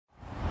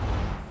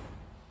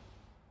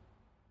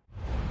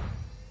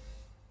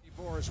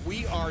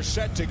We are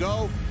set to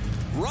go.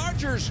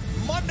 Rogers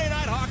Monday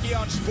Night Hockey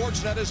on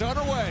Sportsnet is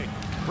underway.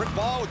 Rick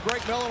Ball with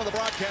Greg Miller in the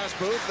broadcast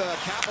booth. The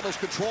Capitals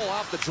control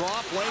off the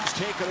drop. Flames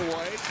take it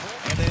away.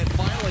 And then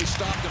finally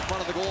stopped in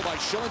front of the goal by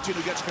Shillington,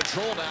 who gets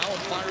control now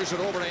and fires it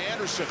over to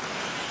Anderson.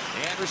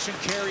 Anderson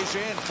carries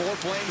in. 4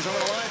 Flames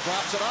over the line.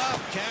 Drops it off.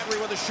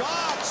 Calgary with a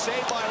shot.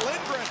 Saved by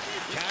Lindgren.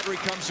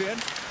 Calgary comes in,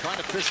 trying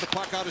to fish the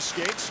puck out of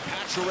skates.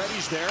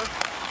 Pacioretty's there.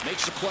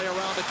 Makes the play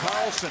around to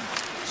Carlson.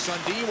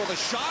 Sundin with a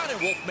shot,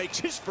 and Wolf makes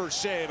his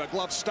first save. A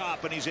glove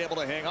stop, and he's able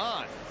to hang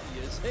on.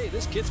 Hey,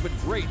 this kid's been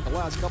great the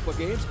last couple of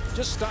games.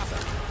 Just stop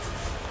it.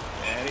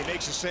 And he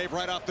makes a save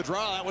right off the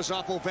draw. That was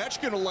off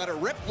Ovechkin, who let it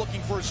rip,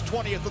 looking for his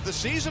 20th of the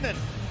season, and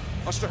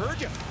must have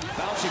heard you.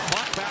 Bouncing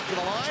puck back to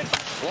the line.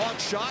 Long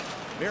shot.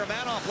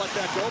 Miramanoff let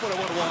that go, but it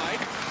went wide.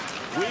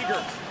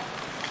 Weegar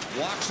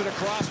walks it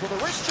across with a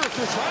wrister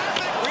through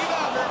traffic.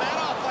 Rebound.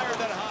 Miramanoff fired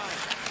that high.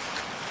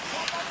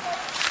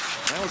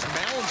 That was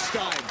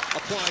Mallenstein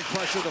applying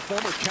pressure, the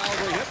former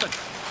Calgary hitman.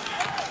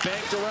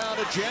 Banked around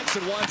to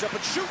Jensen, winds up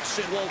and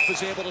shoots, and Wolf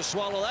is able to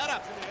swallow that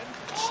up.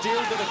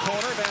 Steered to the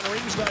corner, Van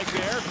Riemsdyk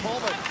there.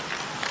 Coleman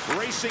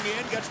racing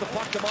in, gets the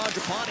puck to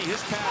Mangiapane.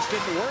 His pass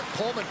didn't work.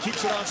 Coleman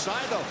keeps it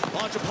onside, though.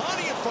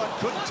 Mangiapane in front,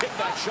 couldn't take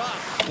that shot.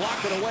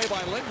 Blocked it away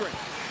by Lindgren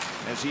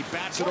as he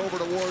bats it over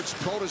towards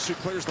Protas, who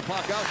clears the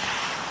puck out.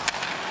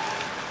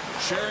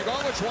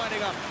 Sharangovich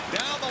winding up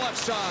down the left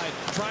side,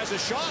 tries a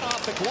shot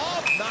off the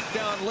glove, knocked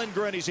down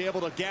Lindgren. He's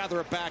able to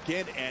gather it back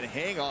in and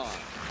hang on.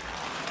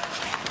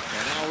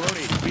 And now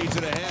Rooney feeds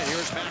it ahead.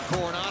 Here's Matt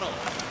Coronado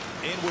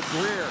in with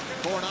Greer.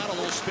 Coronado, a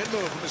little spin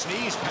move from his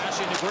knees,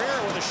 passing to Greer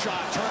with a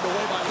shot turned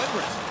away by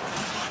Lindgren.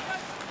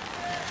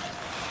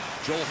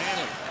 Joel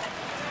Hanley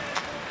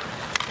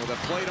with a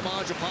play to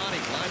Mangiapane.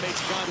 Line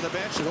mate's gone to the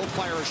bench, and he'll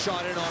fire a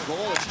shot in on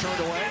goal. It's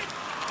turned away.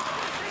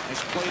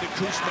 Nice play to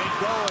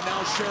Kuzmenko, and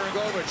now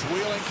Sharangovich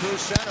wheeling through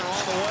center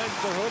on the wing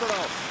for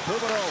Huberdeau.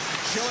 Huberdeau,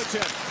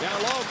 Shillington down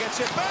low,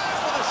 gets it back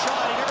with a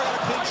shot. He never got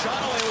a clean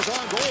shot away. It was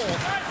on goal.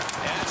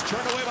 And it's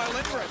turned away by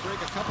Lindgren. Break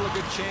a couple of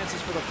good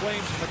chances for the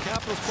Flames. When the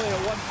Capitals play a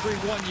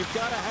 1-3-1, you've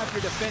got to have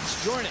your defense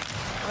joining.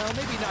 Well,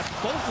 maybe not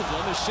both of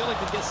them as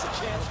Shillington gets the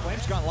chance.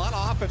 Flames got a lot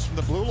of offense from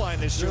the blue line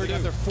this year. They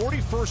got their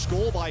 41st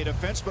goal by a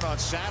defenseman on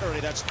Saturday.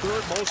 That's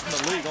 3rd most in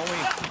the league.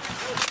 Only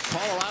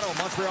Colorado and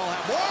Montreal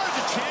have more.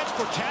 There's a chance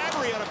for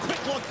Calgary on a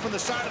quick look from the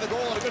side of the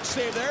goal, and a good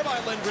save there by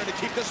Lindgren to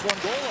keep this one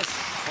goalless.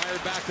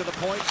 Fired back to the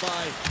point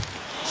by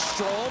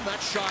Strome. That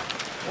shot,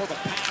 more of a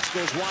pass,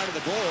 goes wide of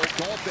the goal.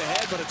 Golfed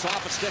ahead, but it's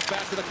off a stick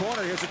back to the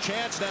corner. Here's a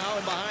chance now,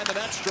 and behind the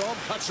net, Strome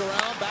cuts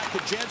around, back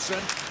to Jensen.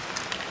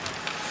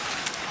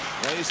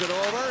 Lays it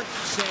over.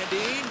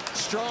 Sandin.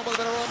 Strome with a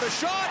bit of room to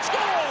shot.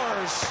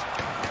 Scores!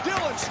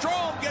 Dylan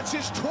Strome gets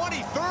his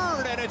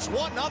 23rd, and it's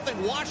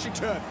 1-0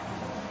 Washington.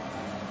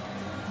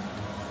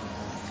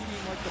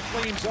 Like the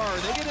Flames are,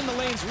 they get in the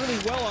lanes really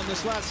well on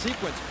this last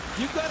sequence.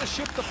 You've got to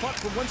shift the puck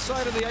from one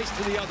side of the ice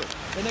to the other,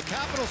 and the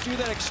Capitals do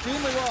that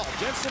extremely well.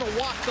 Jensen will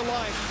walk the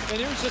line, and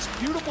here's this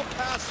beautiful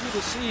pass through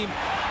the seam,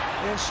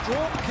 and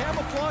Strome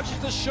camouflages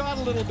the shot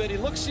a little bit. He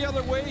looks the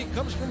other way, he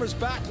comes from his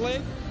back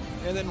leg,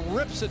 and then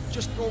rips it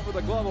just over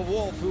the glove of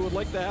Wolf, who would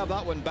like to have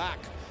that one back.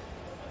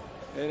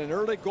 And an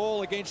early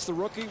goal against the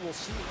rookie, we'll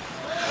see.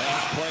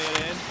 Play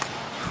it in.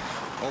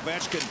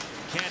 Ovechkin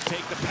can't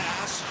take the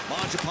pass.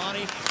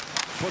 Mangiapane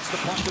puts the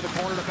puck to the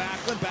corner to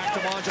Backlund. Back to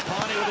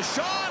Mangiapane with a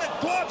shot,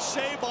 and glove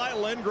saved by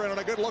Lindgren, and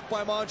a good look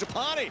by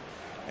Mangiapane.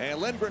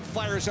 And Lindgren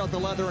fires out the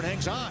leather and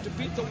hangs on. To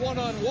beat the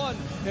one-on-one,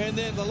 and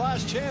then the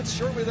last chance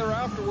shortly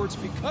thereafterwards,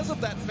 because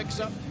of that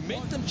mix-up,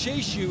 make them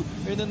chase you,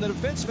 and then the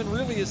defenseman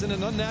really is in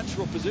an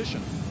unnatural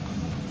position.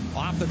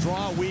 Off the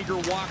draw,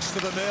 Weegar walks to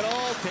the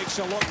middle, takes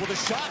a look with a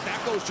shot.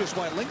 That goes just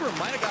wide. Lindgren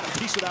might have got a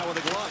piece of that with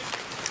a glove.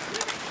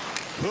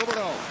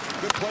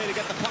 Huberdeau, good play to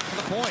get the puck to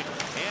the point.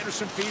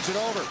 Anderson feeds it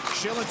over.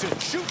 Shillington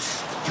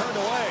shoots, turned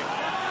away.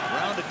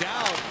 Rounded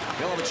down.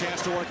 He'll have a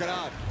chance to work it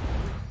out.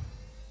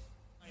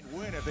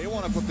 Win if they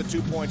want to put the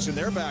 2 points in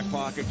their back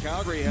pocket.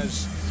 Calgary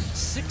has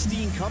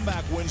 16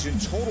 comeback wins in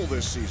total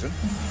this season.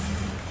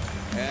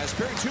 As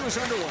period 2 is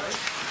underway.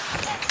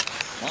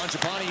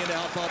 Mangiapane in to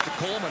help out to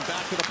Coleman.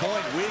 Back to the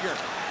point. Weegar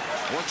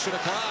works it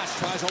across.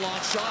 Tries a long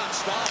shot.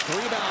 Stopped.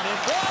 Rebound in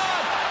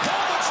front.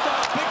 Coleman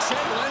stopped. Big save.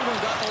 Lindgren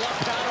got the left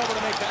pad over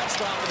to make that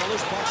stop, and the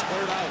loose puck's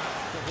cleared out.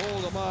 To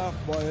hold him off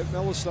by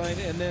Mallenstein,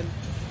 and then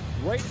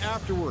right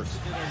afterwards,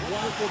 did a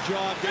wonderful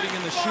job getting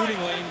in the shooting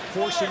lane,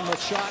 forcing the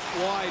shot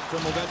wide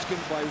from Ovechkin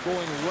by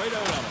going right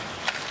out on him.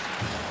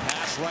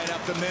 Pass right up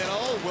the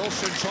middle.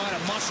 Wilson trying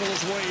to muscle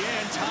his way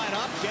in. Tied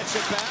up. Gets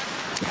it back.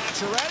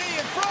 Pacioretty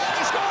in front.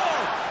 He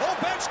scored!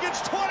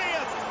 Ovechkin's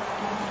 20th!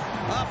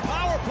 A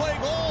power play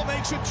goal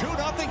makes it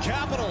 2-0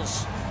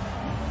 Capitals.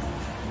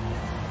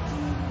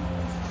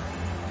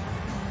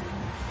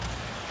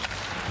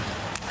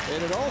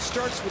 And it all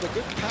starts with a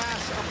good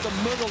pass up the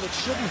middle that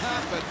shouldn't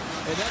happen.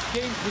 And that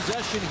gained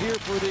possession here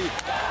for the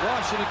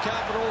Washington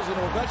Capitals. And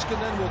Ovechkin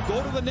then will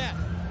go to the net.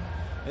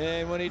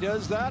 And when he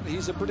does that,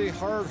 he's a pretty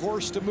hard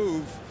horse to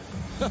move.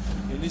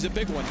 And he's a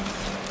big one.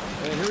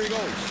 And here he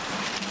goes.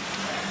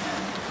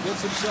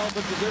 Gets himself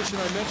in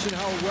position. I mentioned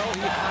how well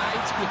he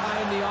hides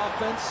behind the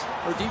offense,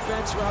 or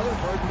defense rather,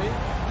 pardon me.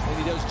 And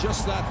he does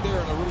just that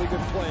there in a really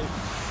good play.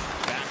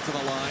 Back to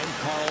the line,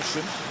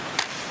 Carlson.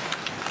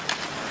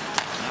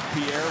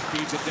 Pierre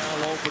feeds it down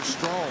low for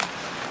Strome.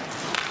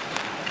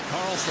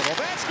 Carlson,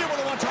 Ovechkin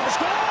with a one-time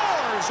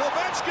scores!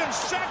 Ovechkin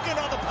second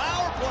on the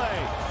power play.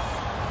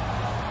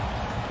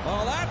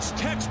 Oh, that's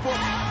textbook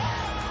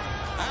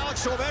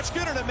Alex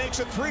Ovechkin, and it makes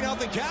it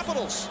 3-0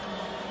 Capitals.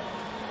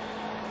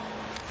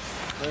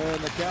 And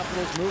the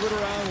Capitals move it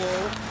around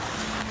low.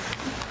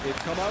 They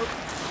come out,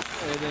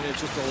 and then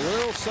it's just a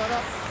little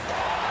setup.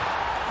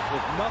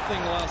 If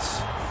nothing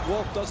less,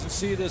 Wolf doesn't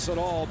see this at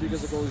all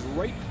because it goes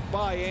right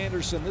by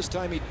Anderson. This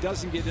time he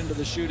doesn't get into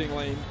the shooting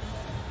lane.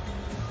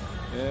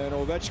 And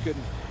Ovechkin,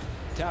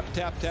 tap,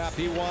 tap, tap.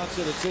 He wants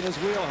it. It's in his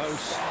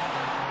wheelhouse.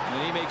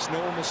 And he makes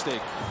no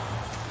mistake.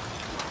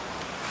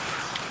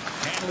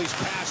 Hanley's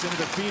pass into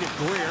the feet of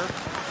Greer.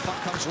 Puck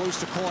comes loose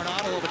to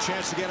Coronado. He'll have a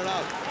chance to get it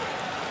out.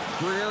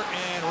 Greer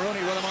and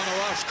Rooney with him on the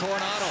rush.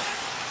 Coronado.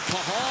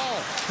 Pahal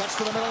cuts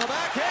to the middle of the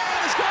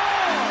backhand.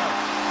 Score!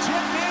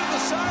 Tipped in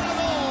the side of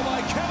the goal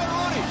by Kevin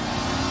Rooney.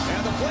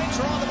 And the Flames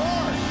are on the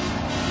board.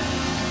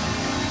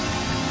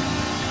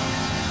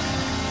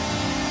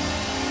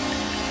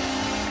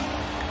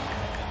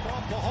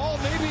 Well, Pahal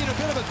maybe in a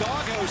bit of a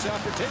doghouse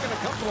after taking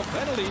a couple of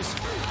penalties.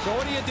 So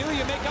what do?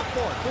 You make up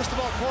for it. First of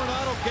all,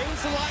 Coronado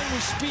gains the line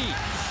with speed.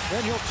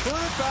 Then he'll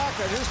turn it back,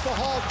 and here's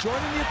Pahal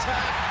joining the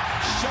attack,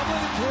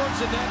 shoveling it towards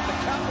the net. The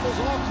Capitals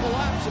all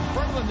collapse in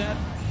front of the net.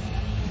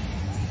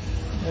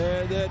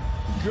 And then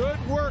good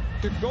work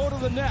to go to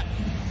the net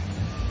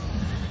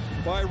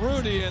by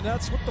Rooney, and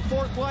that's what the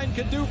fourth line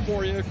can do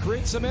for you.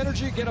 Create some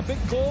energy, get a big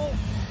goal,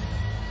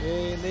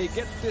 and they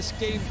get this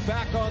game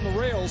back on the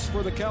rails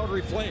for the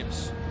Calgary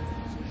Flames.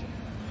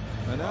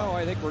 And now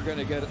I think we're going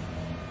to get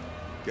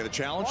a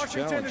challenge.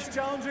 Washington is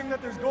challenging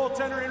that there's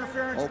goaltender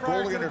interference.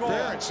 Prior goalie to the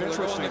interference. goal.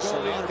 Interesting. So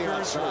on the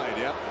outside.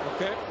 Yep.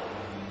 Okay.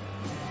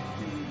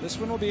 This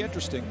one will be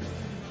interesting.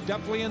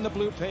 Definitely in the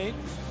blue paint.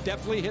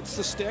 Definitely hits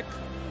the stick.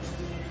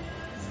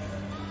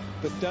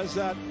 But does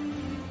that?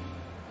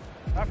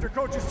 After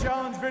coach's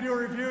challenge video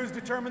reviews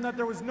determined that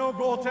there was no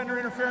goaltender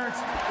interference.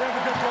 We have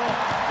a good goal.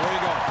 There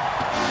you go.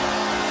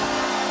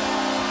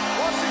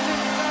 Washington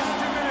has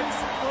 2 minutes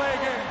to play a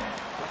game.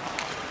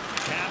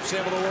 Caps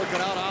able to work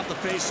it out off the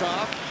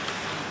face-off.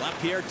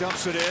 Lapierre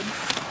dumps it in.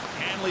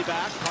 Hanley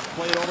back. Puck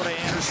played over to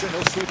Anderson.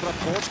 He'll sweep it up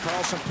towards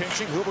Carlson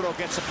pinching. Huberdeau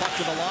gets the puck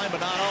to the line, but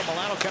not out.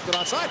 Milano kept it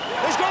onside.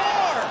 They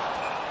score!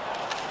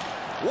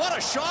 What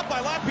a shot by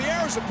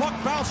Lapierre as the puck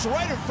bounced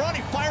right in front.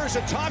 He fires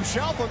a top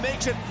shelf and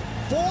makes it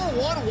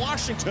 4-1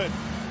 Washington.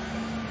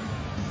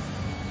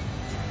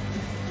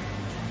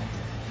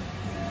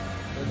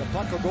 And the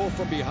puck will go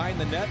from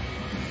behind the net.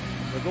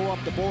 They'll go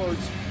up the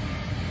boards.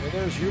 And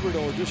there's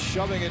Huberdeau just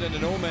shoving it into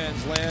no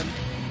man's land.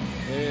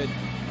 And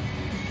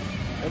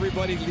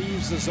everybody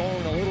leaves the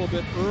zone a little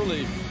bit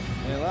early.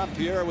 And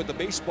Lapierre with the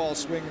baseball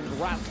swing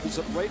rattles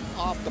it right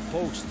off the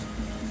post.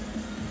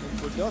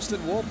 For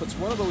Dustin Wolf, it's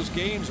one of those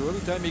games where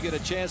every time you get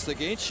a chance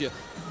against you,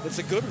 it's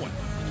a good one.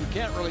 You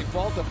can't really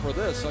fault him for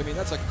this. I mean,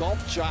 that's a golf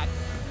shot.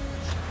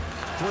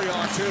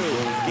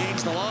 3-on-2.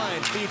 Gains the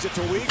line, feeds it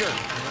to Weegar.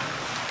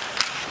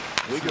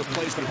 Weegar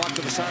plays the puck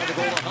to the side of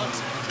the goal to Hunt.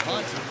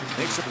 Hunt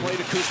makes a play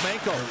to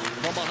Kuzmenko.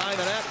 From behind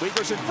the net,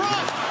 Weegar's in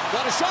front.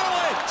 Got a shot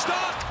away.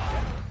 Stop.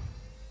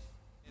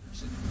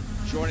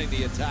 Joining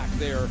the attack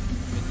there,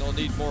 and they'll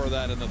need more of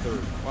that in the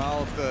third.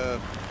 Well, if the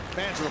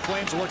fans of the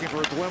Flames are looking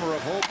for a glimmer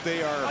of hope,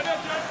 they are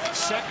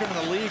second in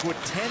the league with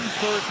 10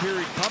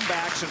 third-period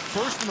comebacks and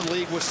first in the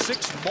league with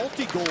 6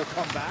 multi-goal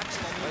comebacks.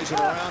 Plays it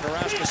around to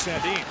Rasmus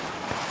Sandin.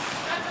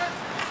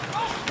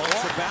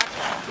 Bumps it back.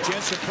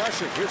 Jensen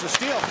pressure. Here's a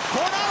steal.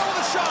 Coronado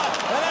with a shot.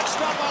 And that's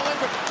stopped by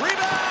Lindgren.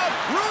 Rebound.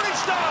 Rooney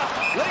stop.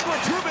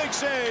 Lindgren 2 big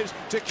saves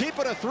to keep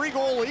it a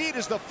 3-goal lead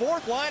as the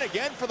fourth line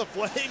again for the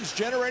Flames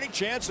generating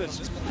chances.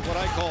 This is what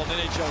I call an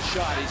NHL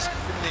shot. He's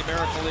in the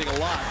American League a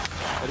lot.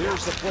 But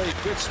here's the play.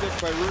 Good stick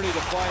by Rooney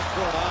to find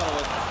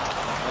Coronado.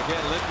 And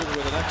again, Lindgren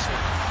with an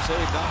excellent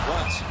save, not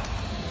once.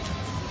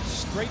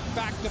 Straight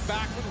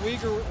back-to-back when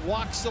Weegar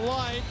walks the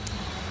line.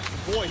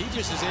 Boy, he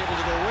just is able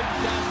to go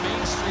right down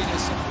Main Street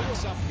as some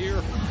wheels up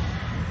here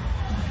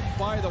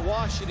by the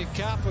Washington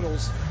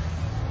Capitals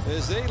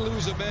as they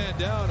lose a man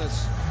down.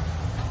 As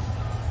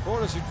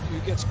Cordes who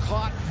gets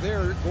caught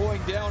there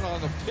going down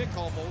on the pick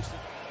almost.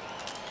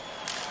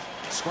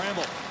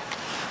 Scramble.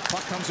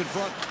 Puck comes in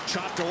front,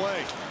 chopped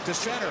away to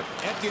center,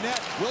 empty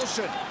net.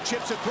 Wilson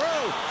chips it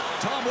through.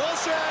 Tom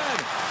Wilson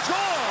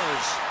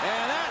scores,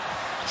 and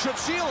that should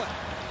seal it.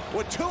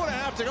 With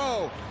 2.5 to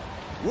go,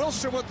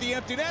 Wilson with the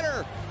empty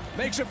netter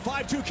makes it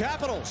 5-2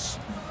 Capitals.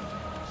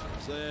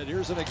 And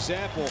here's an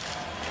example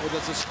where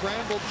there's a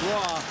scrambled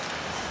draw.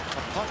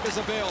 A puck is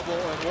available,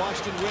 and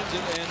Washington wins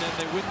it, and then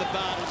they win the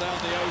battle down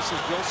the ice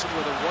as Wilson,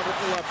 with a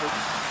wonderful effort,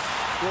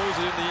 throws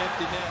it in the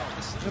empty net.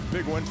 This is a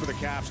big win for the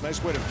Caps.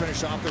 Nice way to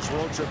finish off this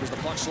road trip as the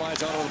puck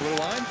slides out over the blue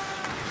line.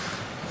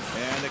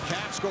 And the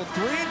Caps go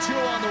 3-2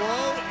 on the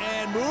road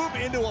and move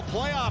into a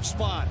playoff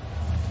spot.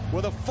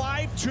 with a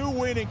 5-2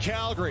 win in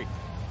Calgary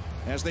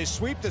as they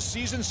sweep the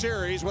season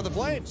series with the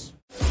Flames.